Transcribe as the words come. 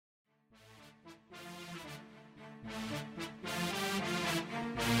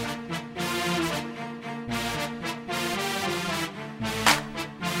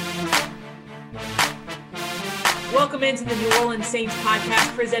Welcome into the New Orleans Saints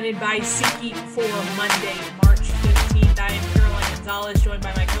podcast presented by SeatGeek for Monday, March 15th. I am Caroline Gonzalez, joined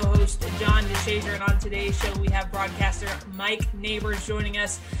by my co-host John DeShazer, and on today's show we have broadcaster Mike Neighbors joining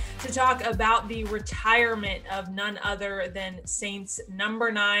us to talk about the retirement of none other than Saints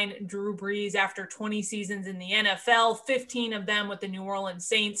number 9, Drew Brees, after 20 seasons in the NFL, 15 of them with the New Orleans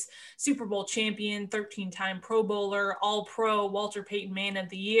Saints, Super Bowl champion, 13-time Pro Bowler, All-Pro, Walter Payton Man of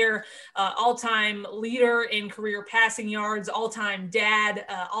the Year, all-time leader in career passing yards, all-time dad,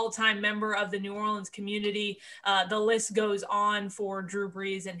 all-time member of the New Orleans community. The list goes on for Drew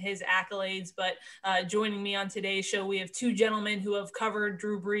Brees and his accolades, but joining me on today's show, we have two gentlemen who have covered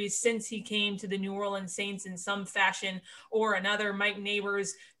Drew Brees since he came to the New Orleans Saints in some fashion or another. Mike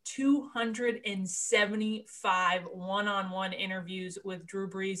Neighbors, 275 one-on-one interviews with Drew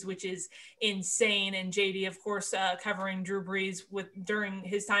Brees, which is insane. And JD, of course, covering Drew Brees during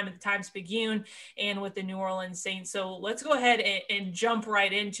his time at the Times-Picayune and with the New Orleans Saints. So let's go ahead and jump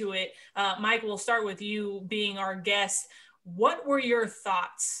right into it. Mike, we'll start with you being our guest. What were your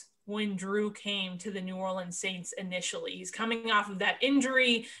thoughts when Drew came to the New Orleans Saints initially? He's coming off of that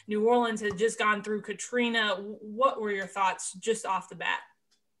injury. New Orleans had just gone through Katrina. What were your thoughts just off the bat?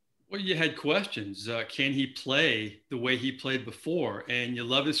 Well, you had questions. Can he play the way he played before? And you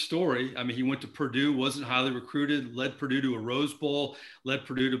love his story. I mean, he went to Purdue, wasn't highly recruited, led Purdue to a Rose Bowl, led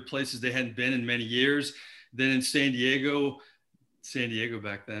Purdue to places they hadn't been in many years. Then in San Diego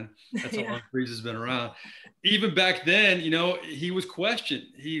back then, that's how long Brees has been around. Even back then, you know, he was questioned.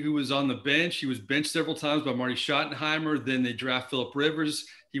 He was on the bench. He was benched several times by Marty Schottenheimer. Then they draft Phillip Rivers.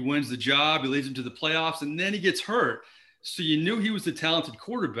 He wins the job. He leads them to the playoffs, and then he gets hurt. So you knew he was a talented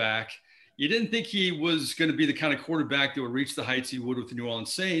quarterback. You didn't think he was going to be the kind of quarterback that would reach the heights he would with the New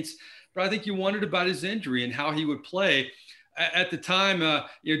Orleans Saints. But I think you wondered about his injury and how he would play. At the time,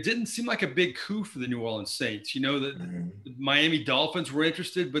 it didn't seem like a big coup for the New Orleans Saints. You know, the Miami Dolphins were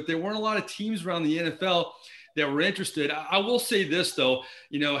interested, but there weren't a lot of teams around the NFL that were interested. I will say this, though,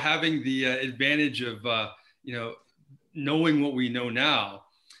 you know, having the advantage of, knowing what we know now,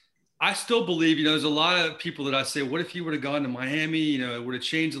 I still believe, you know, there's a lot of people that I say, what if he would have gone to Miami? You know, it would have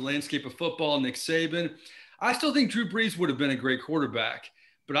changed the landscape of football, Nick Saban. I still think Drew Brees would have been a great quarterback,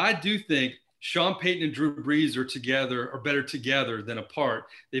 but I do think Sean Payton and Drew Brees are better together than apart.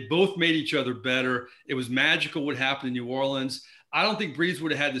 They both made each other better. It was magical what happened in New Orleans. I don't think Brees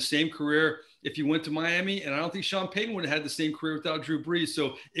would have had the same career if he went to Miami, and I don't think Sean Payton would have had the same career without Drew Brees.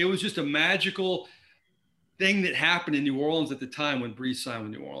 So it was just a magical thing that happened in New Orleans at the time when Brees signed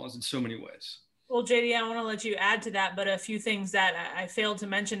with New Orleans in so many ways. Well, JD, I want to let you add to that, but a few things that I failed to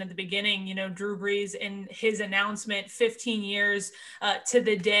mention at the beginning. You know, Drew Brees, in his announcement, 15 years to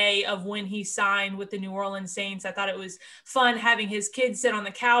the day of when he signed with the New Orleans Saints. I thought it was fun having his kids sit on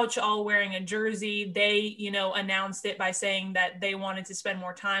the couch, all wearing a jersey. They, you know, announced it by saying that they wanted to spend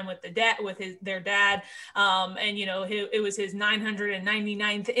more time with their dad. And, you know, it was his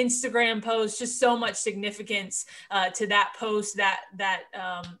 999th Instagram post. Just so much significance to that post,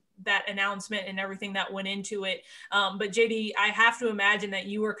 that announcement and everything that went into it. But JD, I have to imagine that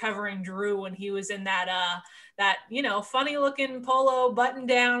you were covering Drew when he was in that, you know, funny looking polo button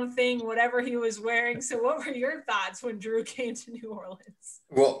down thing, whatever he was wearing. So what were your thoughts when Drew came to New Orleans?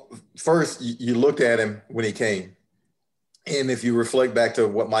 Well, first you looked at him when he came. And if you reflect back to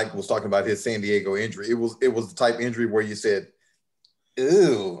what Mike was talking about, his San Diego injury, it was the type of injury where you said,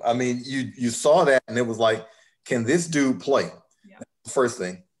 ew. I mean, you saw that and it was like, can this dude play? Yeah. First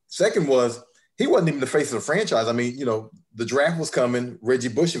thing. Second was, he wasn't even the face of the franchise. I mean, you know, the draft was coming. Reggie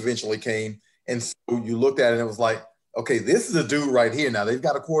Bush eventually came. And so you looked at it and it was like, okay, this is a dude right here. Now they've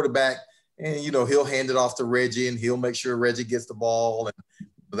got a quarterback and, you know, he'll hand it off to Reggie and he'll make sure Reggie gets the ball and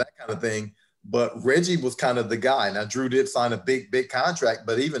that kind of thing. But Reggie was kind of the guy. Now, Drew did sign a big contract,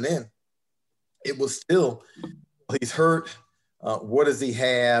 but even then, it was still, he's hurt. What does he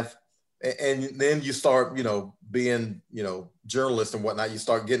have? And then you start, you know, being, you know, journalist and whatnot, you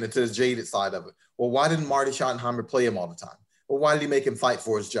start getting into the jaded side of it. Well, why didn't Marty Schottenheimer play him all the time? Well, why did he make him fight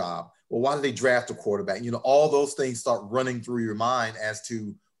for his job? Well, why did they draft a quarterback? You know, all those things start running through your mind as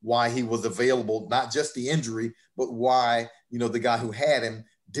to why he was available, not just the injury, but why, you know, the guy who had him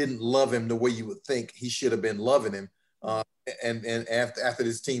didn't love him the way you would think he should have been loving him. And after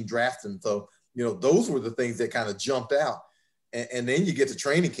this team drafted him. So, you know, those were the things that kind of jumped out. And then you get to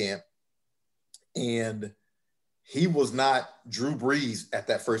training camp, and he was not Drew Brees at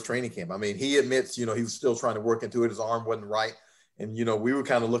that first training camp. I mean, he admits, you know, he was still trying to work into it. His arm wasn't right. And, you know, we were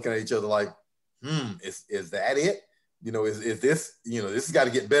kind of looking at each other like, is that it? You know, is this, you know, this has got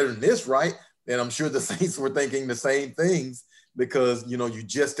to get better than this, right? And I'm sure the Saints were thinking the same things because, you know, you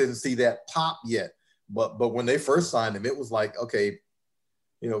just didn't see that pop yet. But when they first signed him, it was like, okay,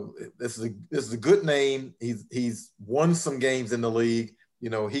 you know, this is a good name. He's won some games in the league. You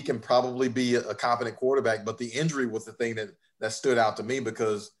know, he can probably be a competent quarterback, but the injury was the thing that stood out to me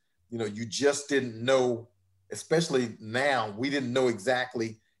because, you know, you just didn't know, especially now, we didn't know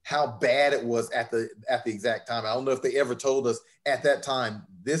exactly how bad it was at the exact time. I don't know if they ever told us at that time,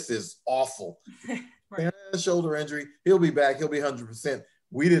 this is awful. Right. Shoulder injury, he'll be back, he'll be 100%.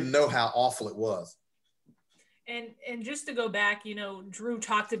 We didn't know how awful it was. And just to go back, you know, Drew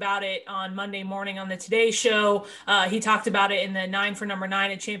talked about it on Monday morning on the Today Show. He talked about it in the 9 for Number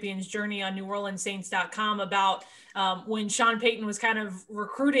 9 at Champions Journey on NewOrleansSaints.com about when Sean Payton was kind of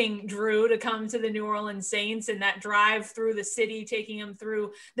recruiting Drew to come to the New Orleans Saints, and that drive through the city, taking him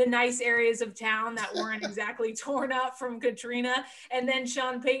through the nice areas of town that weren't exactly torn up from Katrina. And then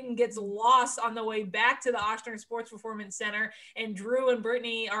Sean Payton gets lost on the way back to the Ochsner Sports Performance Center, and Drew and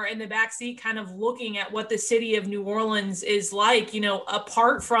Brittany are in the back seat kind of looking at what the city of New Orleans is like, you know,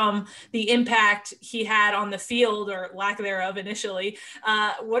 apart from the impact he had on the field or lack thereof initially.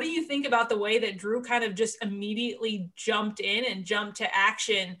 What do you think about the way that Drew kind of just immediately jumped in and jumped to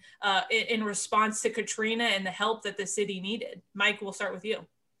action in response to Katrina and the help that the city needed? Mike, we'll start with you.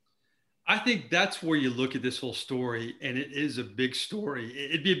 I think that's where you look at this whole story, and it is a big story.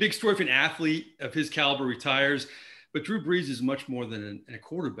 It'd be a big story if an athlete of his caliber retires, but Drew Brees is much more than a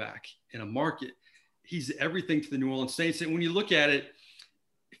quarterback in a market. He's everything to the New Orleans Saints. And when you look at it,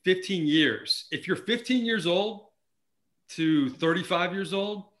 15 years, if you're 15 years old to 35 years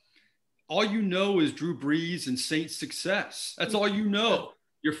old, all you know is Drew Brees and Saints success. That's all you know.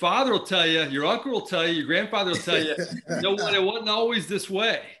 Your father will tell you, your uncle will tell you, your grandfather will tell you, you know what, it wasn't always this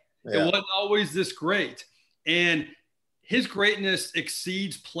way. Yeah. It wasn't always this great. And his greatness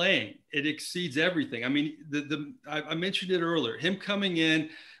exceeds playing. It exceeds everything. I mean, I mentioned it earlier, him coming in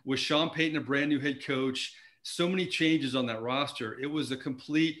with Sean Payton, a brand new head coach, so many changes on that roster. It was a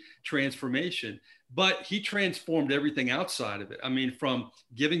complete transformation, but he transformed everything outside of it. I mean, from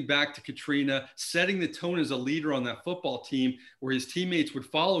giving back to Katrina, setting the tone as a leader on that football team where his teammates would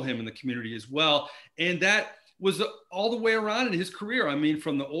follow him in the community as well. And that was all the way around in his career. I mean,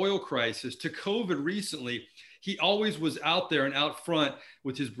 from the oil crisis to COVID recently, he always was out there and out front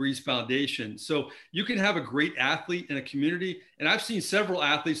with his Brees Foundation. So you can have a great athlete in a community. And I've seen several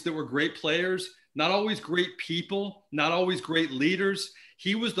athletes that were great players, not always great people, not always great leaders.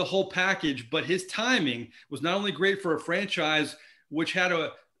 He was the whole package, but his timing was not only great for a franchise, which had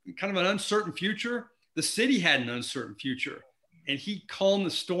a kind of an uncertain future, the city had an uncertain future. And he calmed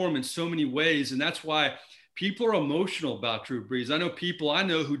the storm in so many ways. And that's why people are emotional about Drew Brees. I know people I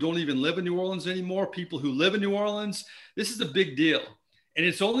know who don't even live in New Orleans anymore, people who live in New Orleans. This is a big deal. And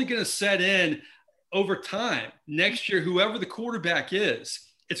it's only going to set in over time. Next year, whoever the quarterback is,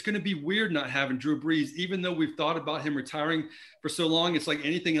 it's going to be weird not having Drew Brees, even though we've thought about him retiring for so long. It's like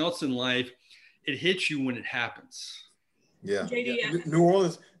anything else in life. It hits you when it happens. Yeah. New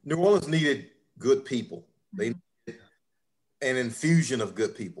Orleans needed good people. They needed an infusion of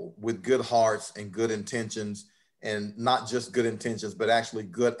good people with good hearts and good intentions, and not just good intentions, but actually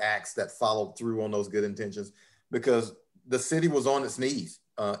good acts that followed through on those good intentions, because the city was on its knees,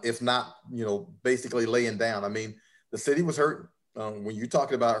 if not, basically laying down. I mean, the city was hurting. When you're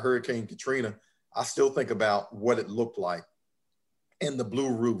talking about Hurricane Katrina, I still think about what it looked like, and the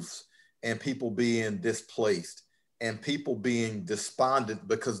blue roofs, and people being displaced, and people being despondent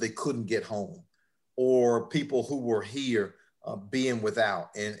because they couldn't get home, or people who were here being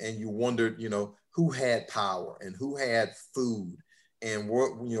without. And you wondered, who had power and who had food, and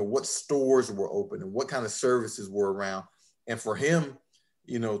what stores were open and what kind of services were around. And for him,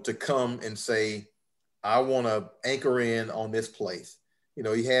 to come and say, I want to anchor in on this place.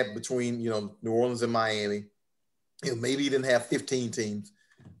 He had between, New Orleans and Miami, maybe he didn't have 15 teams,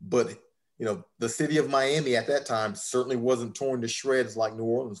 but, the city of Miami at that time certainly wasn't torn to shreds like New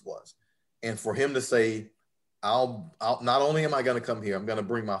Orleans was. And for him to say, I'll not only am I going to come here, I'm going to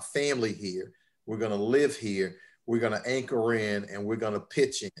bring my family here. We're going to live here. We're going to anchor in, and we're going to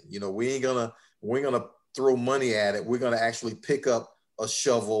pitch in. We ain't going to throw money at it. We're going to actually pick up a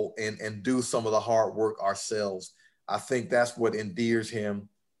shovel and do some of the hard work ourselves. I think that's what endears him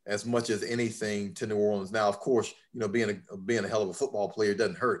as much as anything to New Orleans. Now, of course, being a hell of a football player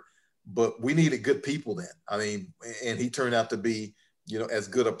doesn't hurt, but we needed good people then. I mean, and he turned out to be, as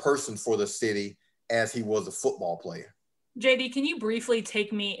good a person for the city as he was a football player. JD, can you briefly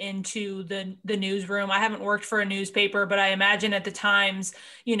take me into the newsroom? I haven't worked for a newspaper, but I imagine at the times,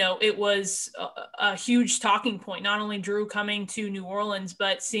 it was a huge talking point, not only Drew coming to New Orleans,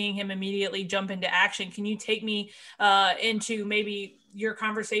 but seeing him immediately jump into action. Can you take me into maybe your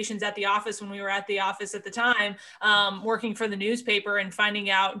conversations at the office when we were at the office at the time, working for the newspaper and finding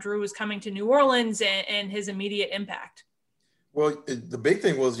out Drew was coming to New Orleans and his immediate impact? Well, the big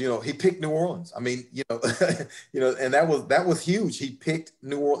thing was, he picked New Orleans. I mean, and that was huge. He picked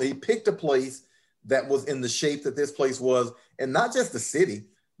New Orleans. He picked a place that was in the shape that this place was, and not just the city.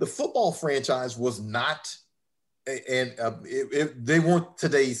 The football franchise was not, and they weren't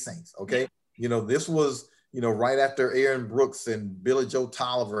today's Saints. Okay, this was, right after Aaron Brooks and Billy Joe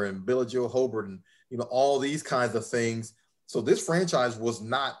Tolliver and Billy Joe Hobart and all these kinds of things. So this franchise was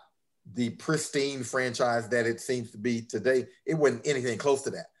not the pristine franchise that it seems to be today. It wasn't anything close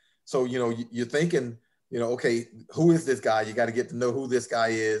to that. So, you're thinking, okay, who is this guy? You got to get to know who this guy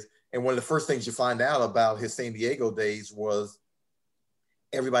is. And one of the first things you find out about his San Diego days was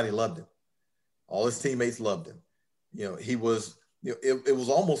everybody loved him. All his teammates loved him. He was, it was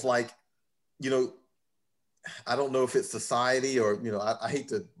almost like, I don't know if it's society or, I hate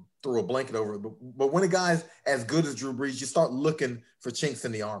to throw a blanket over it, but when a guy's as good as Drew Brees, you start looking for chinks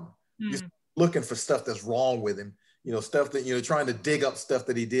in the armor. You're looking for stuff that's wrong with him, stuff that, trying to dig up stuff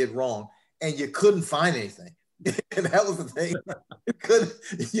that he did wrong, and you couldn't find anything. And that was the thing.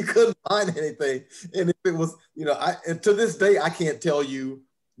 You couldn't find anything. And if it was, and to this day, I can't tell you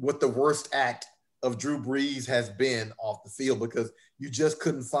what the worst act of Drew Brees has been off the field, because you just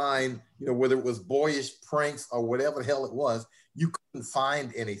couldn't find, whether it was boyish pranks or whatever the hell it was, you couldn't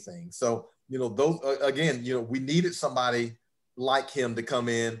find anything. So, those, again, we needed somebody like him to come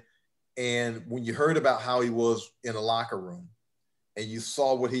in. And when you heard about how he was in a locker room and you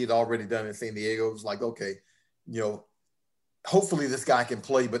saw what he had already done in San Diego, it was like, okay, hopefully this guy can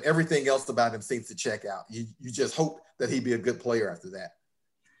play, but everything else about him seems to check out. You just hope that he'd be a good player after that.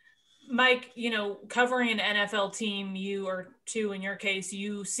 Mike, covering an NFL team, you or two in your case,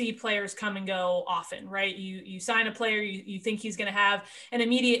 you see players come and go often, right? You sign a player, you think he's going to have an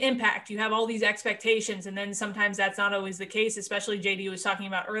immediate impact. You have all these expectations, and then sometimes that's not always the case, especially JD was talking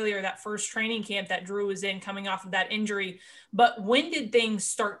about earlier, that first training camp that Drew was in coming off of that injury. But when did things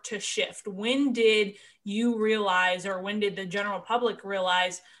start to shift? When did you realize, or when did the general public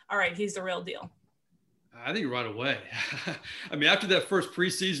realize, all right, he's the real deal? I think right away. I mean, after that first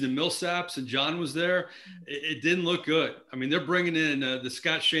preseason and Millsaps and John was there, it didn't look good. I mean, they're bringing in the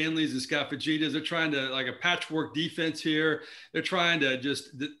Scott Shanleys and Scott Fajitas. They're trying to, like, a patchwork defense here. They're trying to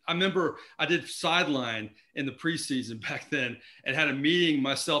I remember I did sideline in the preseason back then and had a meeting,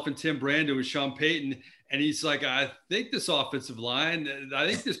 myself and Tim Brando with Sean Payton. And he's like, I think this offensive line, I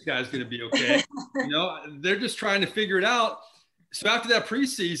think this guy's going to be okay. They're just trying to figure it out. So after that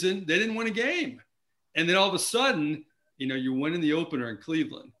preseason, they didn't win a game. And then all of a sudden, you're winning the opener in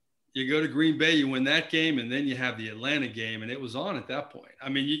Cleveland. You go to Green Bay, you win that game, and then you have the Atlanta game, and it was on at that point. I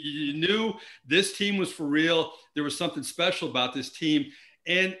mean, you knew this team was for real. There was something special about this team.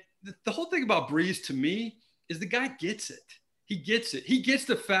 And the whole thing about Brees to me is the guy gets it. He gets it. He gets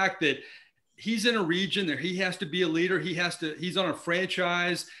the fact that he's in a region that he has to be a leader. He's on a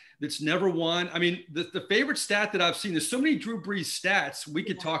franchise that's never won. I mean, the favorite stat that I've seen, there's so many Drew Brees stats. We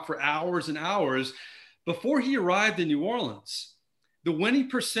could talk for hours and hours. Before he arrived in New Orleans, the winning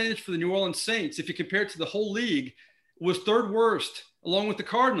percentage for the New Orleans Saints, if you compare it to the whole league, was third worst, along with the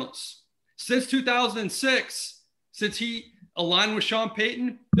Cardinals. Since 2006, since he aligned with Sean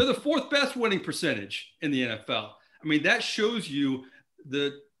Payton, they're the fourth best winning percentage in the NFL. I mean, that shows you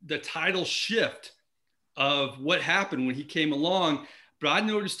the tidal shift of what happened when he came along. But I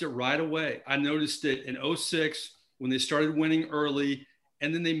noticed it right away. I noticed it in 2006 when they started winning early.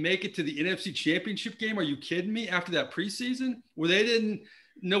 And then they make it to the NFC Championship game. Are you kidding me? After that preseason where they didn't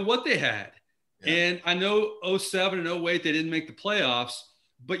know what they had. Yeah. And I know 2007 and 2008, they didn't make the playoffs,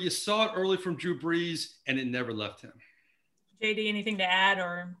 but you saw it early from Drew Brees and it never left him. JD, anything to add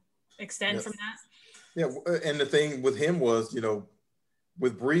or extend from that? Yeah. And the thing with him was,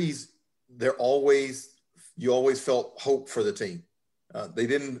 with Brees, you always felt hope for the team. They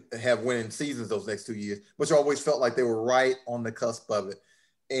didn't have winning seasons those next 2 years, but you always felt like they were right on the cusp of it.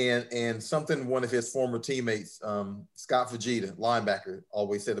 And something one of his former teammates, Scott Fajita, linebacker,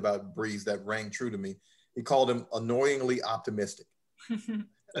 always said about Brees that rang true to me. He called him annoyingly optimistic. and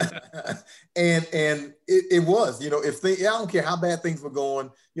it was, I don't care how bad things were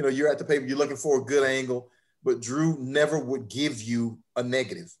going, you're at the paper, you're looking for a good angle, but Drew never would give you a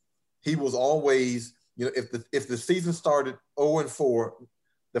negative. He was always, if the season started 0-4,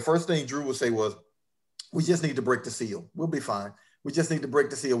 the first thing Drew would say was, we just need to break the seal. We'll be fine. We just need to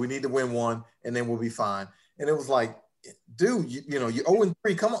break the seal. We need to win one, and then we'll be fine. And it was like, dude, you're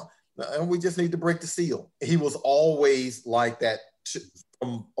 0-3. Come on. And we just need to break the seal. He was always like that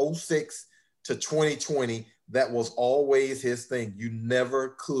from 2006 to 2020. that was always his thing. You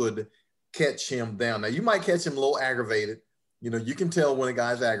never could catch him down. Now, you might catch him a little aggravated. You can tell when a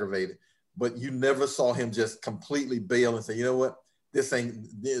guy's aggravated, but you never saw him just completely bail and say, you know what, this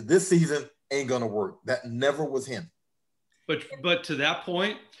season ain't going to work. That never was him. But to that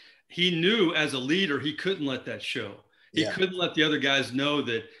point, he knew as a leader, he couldn't let that show. He couldn't let the other guys know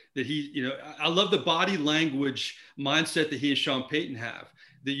that he, I love the body language mindset that he and Sean Payton have,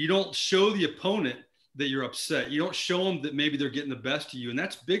 that you don't show the opponent that you're upset. You don't show them that maybe they're getting the best of you. And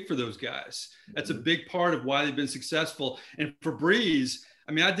that's big for those guys. That's a big part of why they've been successful. And for Brees,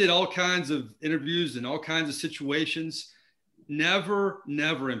 I mean, I did all kinds of interviews and all kinds of situations, never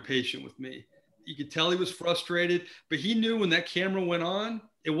impatient with me. You could tell he was frustrated, but he knew when that camera went on,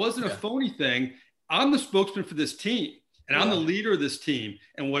 it wasn't a phony thing. I'm the spokesman for this team, and I'm the leader of this team.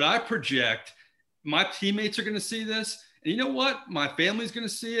 And what I project, my teammates are going to see this. And you know what? My family's going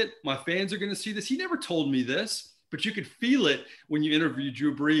to see it. My fans are going to see this. He never told me this, but you could feel it when you interviewed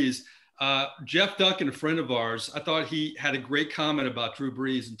Drew Brees. Jeff Duncan, a friend of ours, I thought he had a great comment about Drew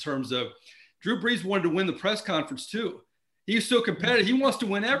Brees in terms of Drew Brees wanted to win the press conference too. He's so competitive. He wants to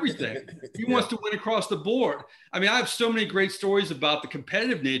win everything. He wants to win across the board. I mean, I have so many great stories about the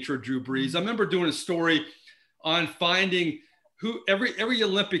competitive nature of Drew Brees. I remember doing a story on finding who every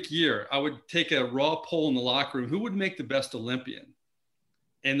Olympic year, I would take a raw poll in the locker room, who would make the best Olympian?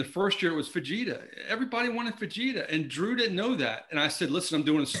 And the first year it was Fujita. Everybody wanted Fujita, and Drew didn't know that. And I said, listen, I'm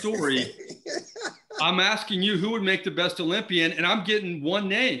doing a story. I'm asking you who would make the best Olympian, and I'm getting one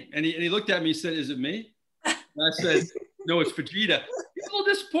name. And he looked at me and said, is it me? And I said, no, it's Fujita. He's a little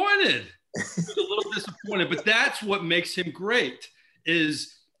disappointed. But that's what makes him great,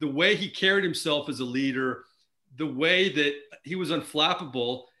 is the way he carried himself as a leader, the way that he was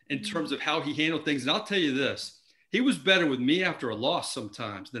unflappable in terms of how he handled things. And I'll tell you this, he was better with me after a loss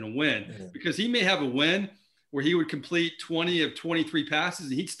sometimes than a win, because he may have a win where he would complete 20 of 23 passes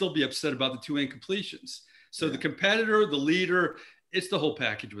and he'd still be upset about the 2 incompletions. So the competitor, the leader, it's the whole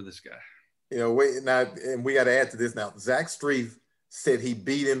package with this guy. And we got to add to this now. Zach Strief said he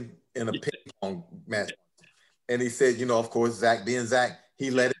beat him in a ping pong match. And he said, of course, Zach being Zach, he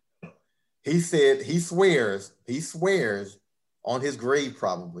let it go. He said he swears on his grave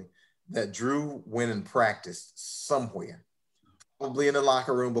probably that Drew went and practiced somewhere, probably in the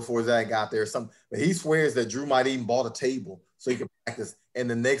locker room before Zach got there. But he swears that Drew might even bought a table so he could practice. And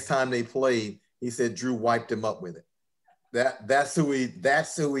the next time they played, he said Drew wiped him up with it. That's who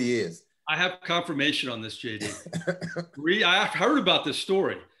he is. I have confirmation on this, JD. I heard about this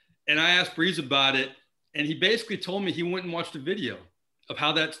story, and I asked Brees about it, and he basically told me he went and watched a video of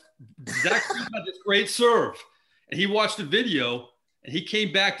how that Zach had this great serve, and he watched the video, and he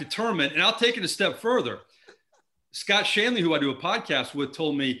came back determined. And I'll take it a step further. Scott Shanley, who I do a podcast with,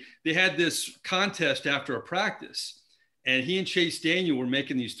 told me they had this contest after a practice, and he and Chase Daniel were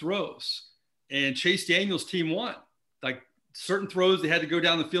making these throws, and Chase Daniel's team won. Like certain throws, they had to go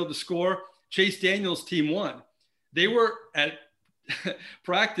down the field to score. Chase Daniel's team won. They were at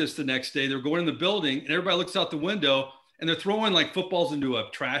practice the next day. They're going in the building, and everybody looks out the window, and they're throwing like footballs into a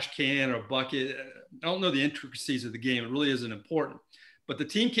trash can or a bucket. I don't know the intricacies of the game. It really isn't important. But the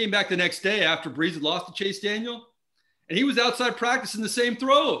team came back the next day after Brees had lost to Chase Daniel, and he was outside practicing the same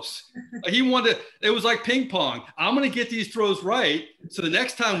throws. He wanted to, it was like ping pong. I'm going to get these throws right, so the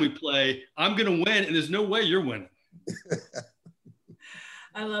next time we play, I'm going to win, and there's no way you're winning.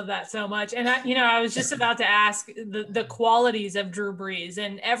 I love that so much. And I was just about to ask the qualities of Drew Brees,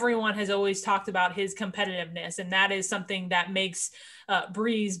 and everyone has always talked about his competitiveness. And that is something that makes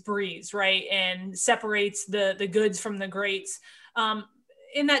Brees, right? And separates the goods from the greats.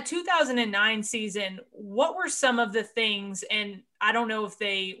 In that 2009 season, what were some of the things, and I don't know if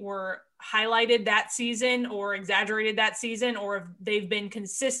they were highlighted that season or exaggerated that season, or if they've been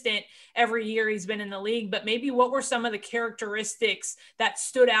consistent every year he's been in the league, but maybe what were some of the characteristics that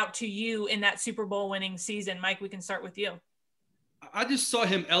stood out to you in that Super Bowl winning season? Mike, we can start with you. I just saw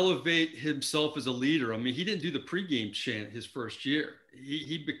him elevate himself as a leader. I mean, he didn't do the pregame chant his first year.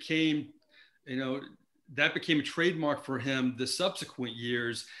 He became, that became a trademark for him the subsequent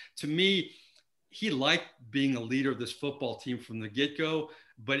years. To me, he liked being a leader of this football team from the get-go,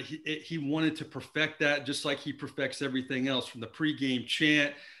 but he wanted to perfect that just like he perfects everything else, from the pregame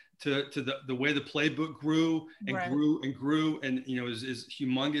chant to the way the playbook grew and grew and grew and, is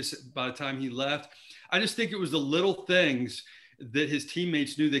humongous by the time he left. I just think it was the little things that his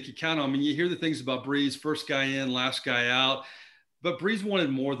teammates knew they could count on. I mean, you hear the things about Brees, first guy in, last guy out, but Brees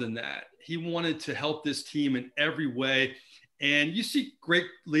wanted more than that. He wanted to help this team in every way. And you see great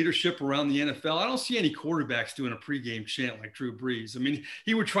leadership around the NFL. I don't see any quarterbacks doing a pregame chant like Drew Brees. I mean,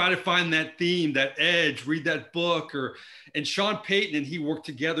 he would try to find that theme, that edge, read that book, and Sean Payton and he worked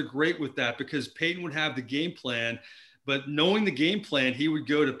together great with that, because Payton would have the game plan, but knowing the game plan, he would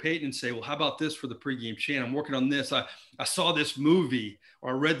go to Payton and say, well, how about this for the pregame chant? I'm working on this. I saw this movie,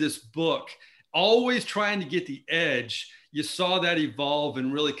 or I read this book. Always trying to get the edge. You saw that evolve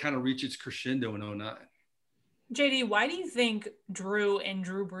and really kind of reach its crescendo in 2009. JD, why do you think Drew and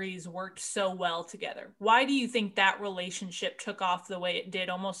Drew Brees worked so well together? Why do you think that relationship took off the way it did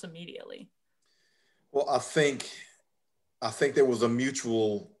almost immediately? Well, I think there was a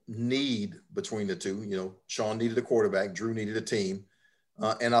mutual need between the two. You know, Sean needed a quarterback, Drew needed a team.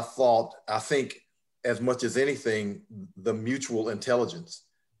 And I think as much as anything, the mutual intelligence.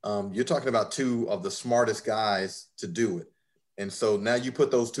 You're talking about two of the smartest guys to do it. And so now you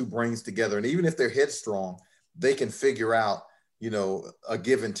put those two brains together, and even if they're headstrong, they can figure out, you know, a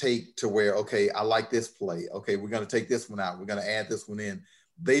give and take to where, okay, I like this play. Okay, we're going to take this one out. We're going to add this one in.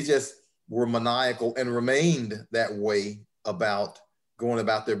 They just were maniacal and remained that way about going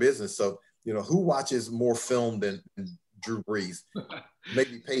about their business. So, you know, who watches more film than Drew Brees?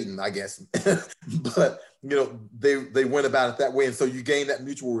 Maybe Peyton, I guess. But, you know, they went about it that way. And so you gain that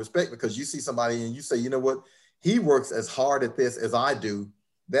mutual respect, because you see somebody and you say, you know what, he works as hard at this as I do.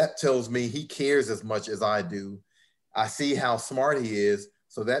 That tells me he cares as much as I do. I see how smart he is.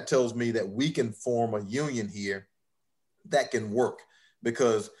 So that tells me that we can form a union here that can work,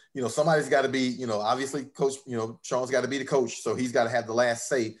 because, you know, somebody's got to be, you know, obviously coach, you know, Sean's got to be the coach. So he's got to have the last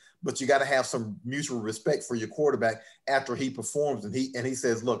say, but you got to have some mutual respect for your quarterback after he performs. And he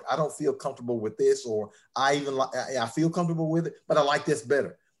says, look, I don't feel comfortable with this, or I feel comfortable with it, but I like this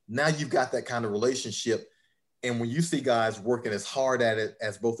better. Now you've got that kind of relationship. And when you see guys working as hard at it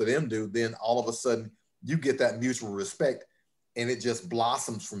as both of them do, then all of a sudden you get that mutual respect, and it just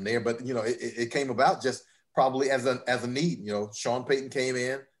blossoms from there. But, you know, it came about just probably as a need. You know, Sean Payton came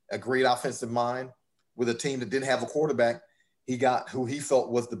in, a great offensive mind with a team that didn't have a quarterback. He got who he felt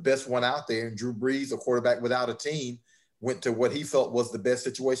was the best one out there. And Drew Brees, a quarterback without a team, went to what he felt was the best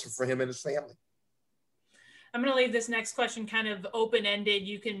situation for him and his family. I'm going to leave this next question kind of open-ended.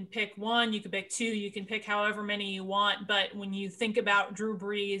 You can pick one, you can pick two, you can pick however many you want. But when you think about Drew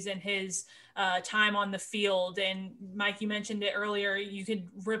Brees and his time on the field, and Mike, you mentioned it earlier, you could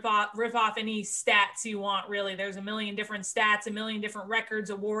rip off any stats you want, really. There's a million different stats, a million different records,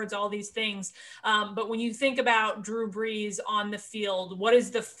 awards, all these things. But when you think about Drew Brees on the field, what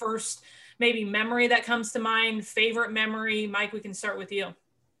is the first maybe memory that comes to mind, favorite memory? Mike, we can start with you.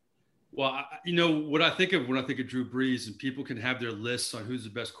 Well, you know, what I think of when I think of Drew Brees, and people can have their lists on who's the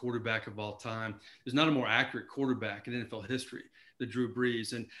best quarterback of all time, there's not a more accurate quarterback in NFL history than Drew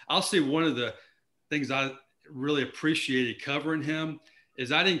Brees. And I'll say one of the things I really appreciated covering him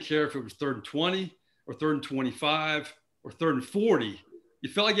is I didn't care if it was 3rd and 20 or 3rd and 25 or 3rd and 40. You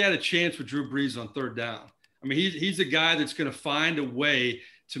felt like you had a chance with Drew Brees on 3rd down. I mean, he's a guy that's going to find a way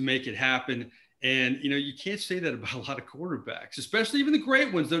to make it happen. And, you know, you can't say that about a lot of quarterbacks, especially even the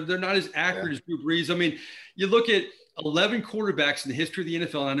great ones. They're not as accurate as Drew Brees. I mean, you look at 11 quarterbacks in the history of the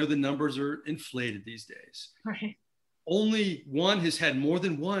NFL, and I know the numbers are inflated these days. Right. Only one has had more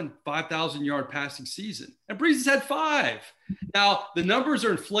than one 5,000-yard passing season. And Brees has had 5. Now, the numbers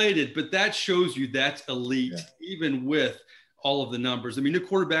are inflated, but that shows you that's elite, even with all of the numbers. I mean, the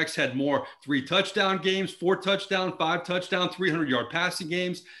quarterbacks had more 3-touchdown games, 4 touchdown, 5 touchdown, 300-yard passing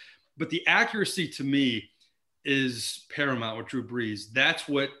games. But the accuracy to me is paramount with Drew Brees. That's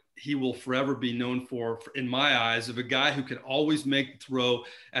what he will forever be known for in my eyes, of a guy who can always make the throw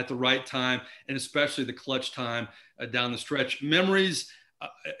at the right time, and especially the clutch time down the stretch. Memories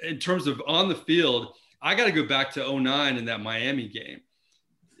in terms of on the field, I got to go back to 2009 in that Miami game.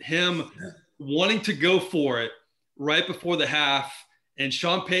 Him wanting to go for it right before the half, and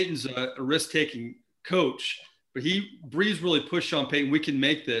Sean Payton's a risk-taking coach. But Brees really pushed Sean Payton. We can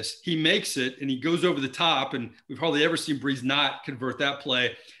make this. He makes it, and he goes over the top, and we've hardly ever seen Brees not convert that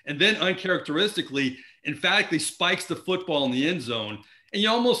play. And then uncharacteristically, emphatically spikes the football in the end zone. And you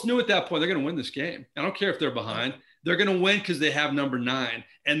almost knew at that point they're going to win this game. I don't care if they're behind. They're going to win because they have number 9.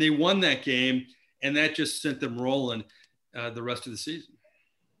 And they won that game, and that just sent them rolling the rest of the season.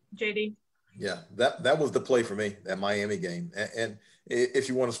 JD? Yeah, that was the play for me, that Miami game. And if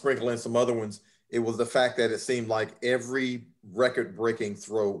you want to sprinkle in some other ones, it was the fact that it seemed like every record-breaking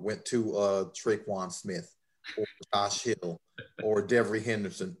throw went to Traquan Smith or Josh Hill or Devery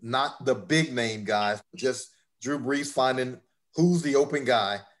Henderson. Not the big-name guys, but just Drew Brees finding who's the open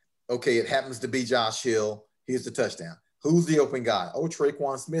guy. Okay, it happens to be Josh Hill. Here's the touchdown. Who's the open guy? Oh,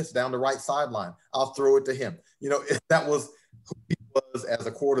 Traquan Smith's down the right sideline. I'll throw it to him. You know, that was who he was as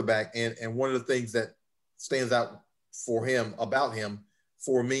a quarterback. And one of the things that stands out about him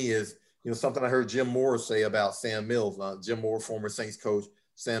for me is, something I heard Jim Moore say about Sam Mills. Jim Moore, former Saints coach,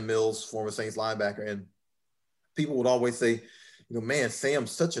 Sam Mills, former Saints linebacker. And people would always say, man,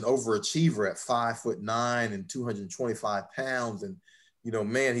 Sam's such an overachiever at 5'9" and 225 pounds. And,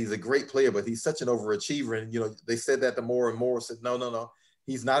 man, he's a great player, but he's such an overachiever. And, they said that to Moore, and Moore said, no,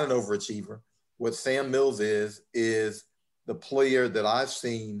 he's not an overachiever. What Sam Mills is the player that I've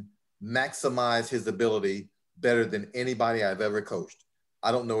seen maximize his ability better than anybody I've ever coached.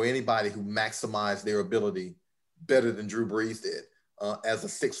 I don't know anybody who maximized their ability better than Drew Brees did as a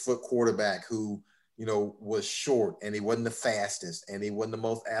 6-foot quarterback who, was short, and he wasn't the fastest and he wasn't the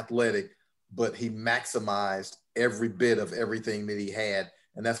most athletic, but he maximized every bit of everything that he had.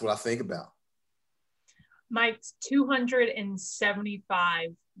 And that's what I think about. Mike's 275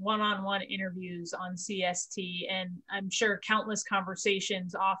 one-on-one interviews on CST, and I'm sure countless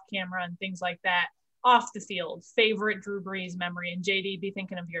conversations off camera and things like that. Off the field, favorite Drew Brees memory, and JD, be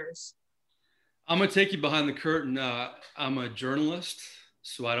thinking of yours. I'm going to take you behind the curtain. I'm a journalist,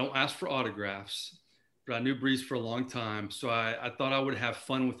 so I don't ask for autographs, but I knew Brees for a long time. So I thought I would have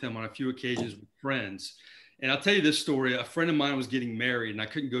fun with him on a few occasions with friends. And I'll tell you this story. A friend of mine was getting married, and I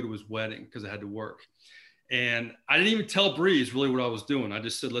couldn't go to his wedding because I had to work. And I didn't even tell Brees really what I was doing. I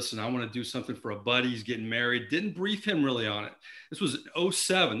just said, listen, I want to do something for a buddy. He's getting married. Didn't brief him really on it. This was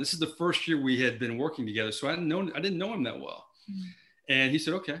 2007. This is the first year we had been working together. So I didn't know him that well. Mm-hmm. And he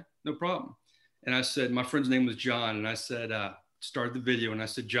said, okay, no problem. And I said, my friend's name was John. And I said, started the video. And I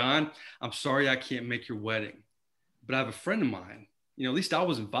said, John, I'm sorry I can't make your wedding, but I have a friend of mine. At least I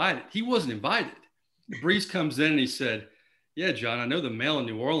was invited. He wasn't invited. Brees comes in and he said, yeah, John, I know the mail in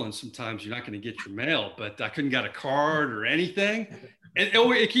New Orleans, sometimes you're not going to get your mail, but I couldn't get a card or anything. And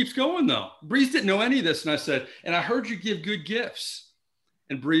it keeps going, though. Brees didn't know any of this. And I said, and I heard you give good gifts.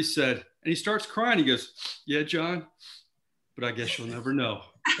 And Brees said, and he starts crying. He goes, yeah, John, but I guess you'll never know.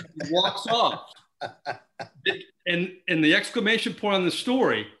 He walks off. And the exclamation point on the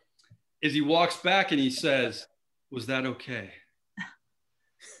story is he walks back and he says, was that okay?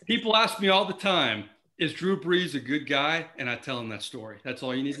 People ask me all the time, is Drew Brees a good guy? And I tell him that story. That's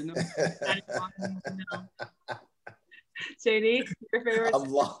all you need to know. JD, your favorite?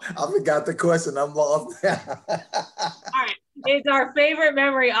 I forgot the question. I'm lost. All right. It's our favorite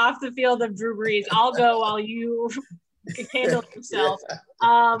memory off the field of Drew Brees. I'll go while you handle yourself.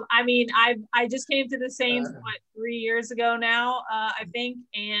 I just came to the Saints, 3 years ago now, I think.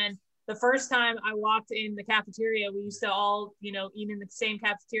 And the first time I walked in the cafeteria, we used to all, eat in the same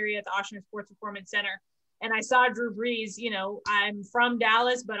cafeteria at the Ochsner Sports Performance Center. And I saw Drew Brees. I'm from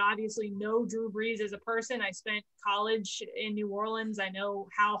Dallas, but obviously know Drew Brees as a person. I spent college in New Orleans. I know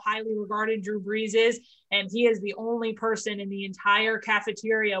how highly regarded Drew Brees is. And he is the only person in the entire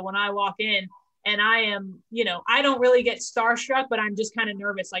cafeteria when I walk in. And I am, I don't really get starstruck, but I'm just kind of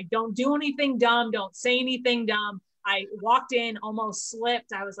nervous. Like, don't do anything dumb. Don't say anything dumb. I walked in, almost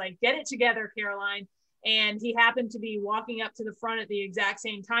slipped. I was like, get it together, Caroline. And he happened to be walking up to the front at the exact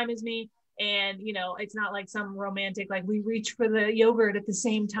same time as me. And, it's not like some romantic, like we reach for the yogurt at the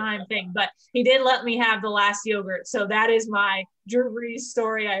same time thing, but he did let me have the last yogurt. So that is my Drew Brees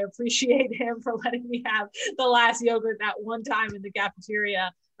story. I appreciate him for letting me have the last yogurt that one time in the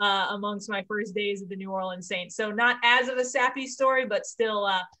cafeteria amongst my first days of the New Orleans Saints. So not as of a sappy story, but still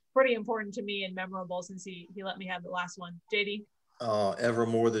pretty important to me and memorable since he let me have the last one. JD?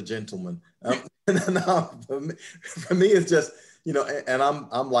 Evermore the gentleman. No, for me, it's just, and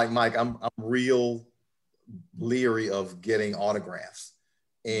I'm like Mike, I'm real leery of getting autographs,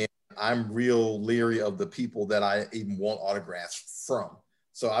 and I'm real leery of the people that I even want autographs from.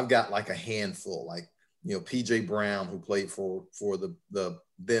 So I've got like a handful, like, PJ Brown, who played for the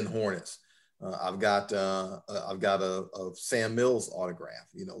then Hornets. I've got a Sam Mills autograph,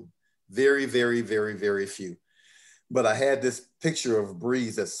 very, very, very, very few. But I had this picture of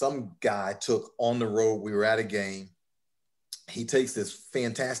Brees that some guy took on the road. We were at a game. He takes this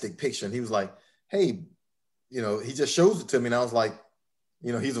fantastic picture and he was like, hey, he just shows it to me. And I was like,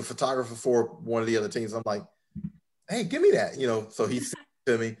 he's a photographer for one of the other teams. I'm like, hey, give me that, so he sent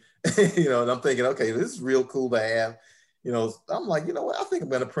it to me, and I'm thinking, okay, this is real cool to have, I'm like, what, I think I'm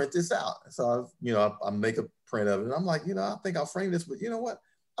going to print this out. So, I make a print of it and I'm like, I think I'll frame this, but you know what?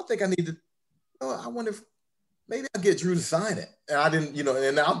 I think I need to, I wonder if maybe I'll get Drew to sign it. And I didn't,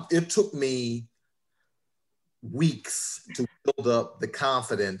 it took me weeks to build up the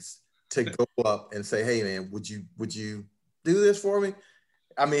confidence to go up and say, hey man, would you do this for me?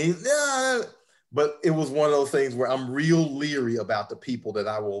 I mean, yeah, but it was one of those things where I'm real leery about the people that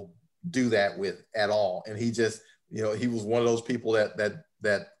I will do that with at all. And he just You know, he was one of those people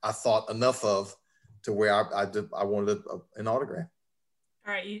that I thought enough of to where I wanted an autograph.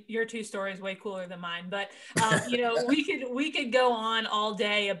 All right, your two stories way cooler than mine, but you know, we could go on all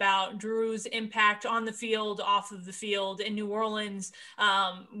day about Drew's impact on the field, off of the field in New Orleans.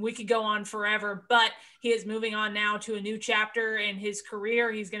 We could go on forever, but he is moving on now to a new chapter in his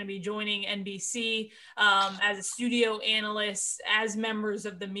career. He's going to be joining NBC as a studio analyst, as members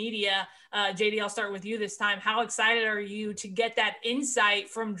of the media. JD, I'll start with you this time. How excited are you to get that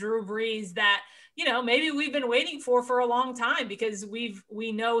insight from Drew Brees that, you know, maybe we've been waiting for a long time, because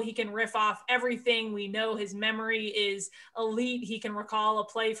we know he can riff off everything. We know his memory is elite. He can recall a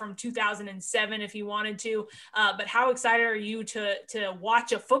play from 2007 if he wanted to. But how excited are you to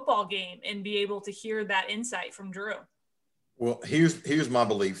watch a football game and be able to hear that insight from Drew? Well, here's my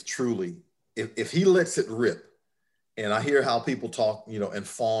belief. Truly, if he lets it rip, and I hear how people talk, you know, and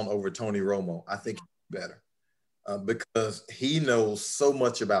fawn over Tony Romo, I think he's better. Because he knows so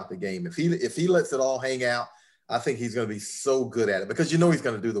much about the game. If he lets it all hang out, I think he's going to be so good at it, because you know he's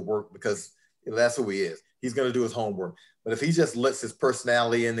going to do the work, because that's who he is. He's going to do his homework. But if he just lets his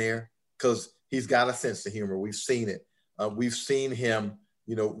personality in there, because he's got a sense of humor, we've seen it. We've seen him,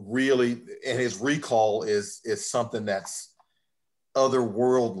 you know, really, and his recall is something that's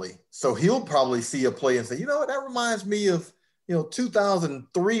otherworldly. So he'll probably see a play and say, you know what, that reminds me of, you know,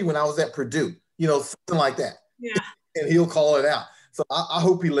 2003 when I was at Purdue, you know, something like that. Yeah. And he'll call it out. So I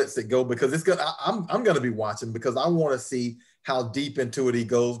hope he lets it go, because it's gonna. I'm going to be watching, because I want to see how deep into it he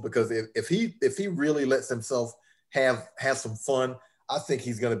goes. Because if he really lets himself have some fun, I think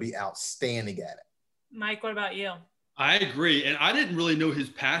he's going to be outstanding at it. Mike, what about you? I agree. And I didn't really know his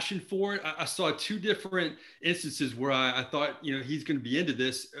passion for it. I saw two different instances where I thought, you know, he's going to be into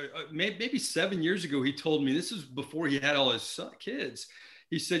this. Maybe 7 years ago, he told me, this is before he had all his kids.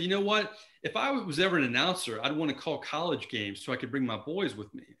 He said, you know what, if I was ever an announcer, I'd want to call college games so I could bring my boys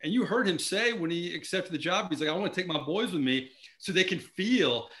with me. And you heard him say when he accepted the job, he's like, I want to take my boys with me so they can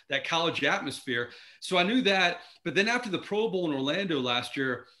feel that college atmosphere. So I knew that. But then after the Pro Bowl in Orlando last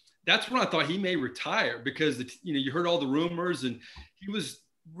year, that's when I thought he may retire, because, you know, you heard all the rumors, and he was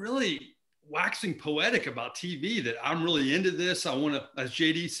really waxing poetic about TV, that I'm really into this. I want to, as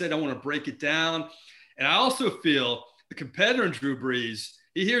JD said, I want to break it down. And I also feel the competitor in Drew Brees,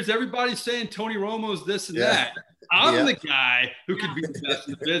 he hears everybody saying Tony Romo's this and that. I'm the guy who could be the best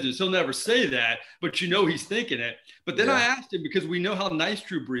in the business. He'll never say that, but you know he's thinking it. But then I asked him, because we know how nice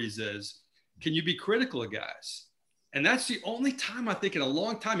Drew Brees is, can you be critical of guys? And that's the only time, I think, in a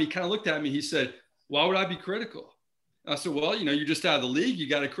long time, he kind of looked at me. He said, why would I be critical? I said, well, you know, you're just out of the league. You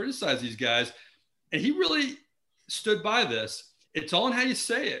got to criticize these guys. And he really stood by this. It's all in how you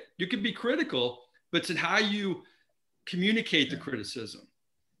say it. You can be critical, but it's in how you communicate the criticism.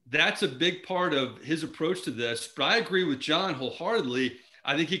 That's a big part of his approach to this. But I agree with John wholeheartedly.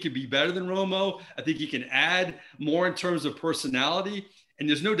 I think he could be better than Romo. I think he can add more in terms of personality. And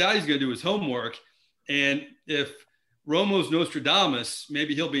there's no doubt he's going to do his homework. And if Romo's Nostradamus,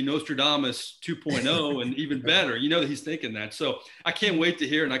 maybe he'll be Nostradamus 2.0 and even better. You know that he's thinking that. So I can't wait to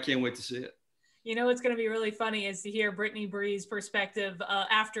hear it, and I can't wait to see it. You know, what's going to be really funny is to hear Brittany Bree's perspective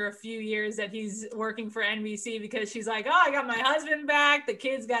after a few years that he's working for NBC, because she's like, oh, I got my husband back. The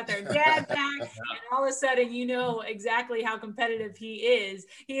kids got their dad back. And all of a sudden, you know exactly how competitive he is.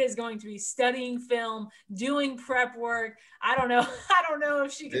 He is going to be studying film, doing prep work. I don't know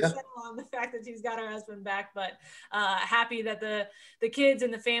if she can settle on the fact that she's got her husband back, but happy that the kids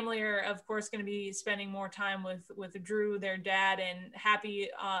and the family are, of course, going to be spending more time with Drew, their dad, and happy,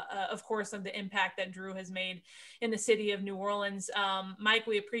 of course, of the impact that Drew has made in the city of New Orleans. Mike,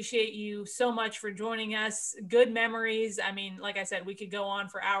 we appreciate you so much for joining us. Good memories. I mean, like I said, we could go on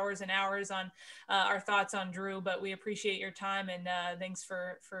for hours and hours on our thoughts on Drew, but we appreciate your time, and thanks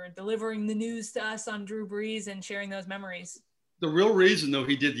for delivering the news to us on Drew Brees and sharing those memories. The real reason, though,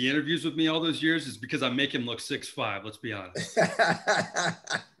 he did the interviews with me all those years is because I make him look 6'5", let's be honest.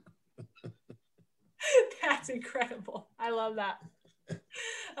 That's incredible. I love that.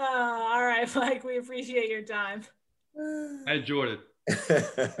 All right, Mike, we appreciate your time. I enjoyed it.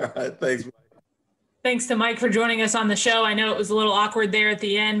 All right, thanks, Mike. Thanks to Mike for joining us on the show. I know it was a little awkward there at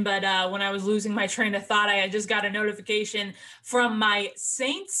the end, but when I was losing my train of thought, I just got a notification from my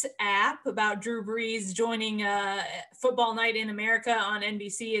Saints app about Drew Brees joining Football Night in America on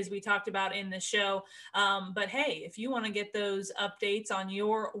NBC, as we talked about in the show. But hey, if you want to get those updates on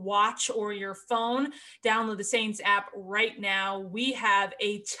your watch or your phone, download the Saints app right now. We have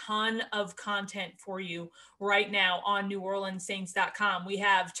a ton of content for you right now on NewOrleansSaints.com. We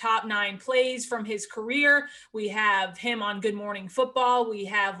have top 9 plays from his career. We have him on Good Morning Football. We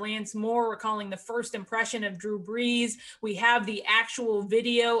have Lance Moore recalling the first impression of Drew Brees. We have the actual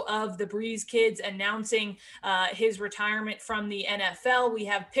video of the Brees kids announcing his retirement from the NFL. We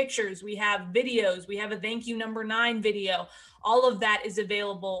have pictures, we have videos, we have a thank you number 9 video. All of that is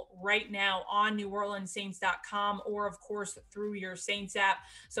available right now on NewOrleansSaints.com or, of course, through your Saints app.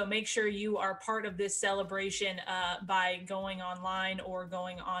 So make sure you are part of this celebration by going online or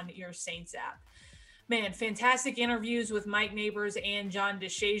going on your Saints app. Man, fantastic interviews with Mike Neighbors and John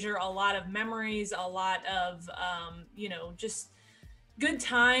DeShazier. A lot of memories, a lot of, just good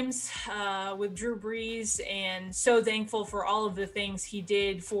times with Drew Brees, and so thankful for all of the things he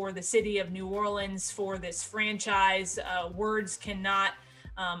did for the city of New Orleans, for this franchise. Words cannot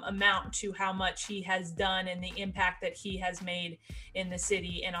amount to how much he has done and the impact that he has made in the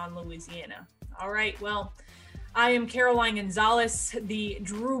city and on Louisiana. All right, well, I am Caroline Gonzalez. The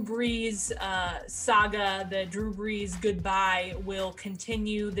Drew Brees saga, the Drew Brees goodbye, will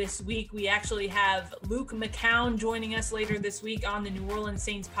continue this week. We actually have Luke McCown joining us later this week on the New Orleans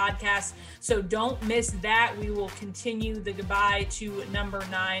Saints podcast, so don't miss that. We will continue the goodbye to number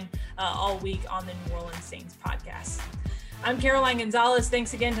 9 all week on the New Orleans Saints podcast. I'm Caroline Gonzalez.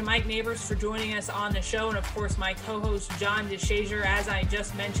 Thanks again to Mike Neighbors for joining us on the show. And of course, my co-host, John DeShazier. As I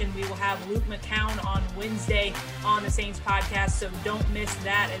just mentioned, we will have Luke McCown on Wednesday on the Saints podcast. So don't miss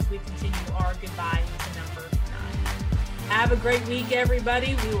that as we continue our goodbye to number 9. Have a great week,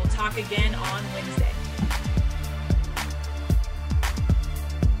 everybody. We will talk again on Wednesday.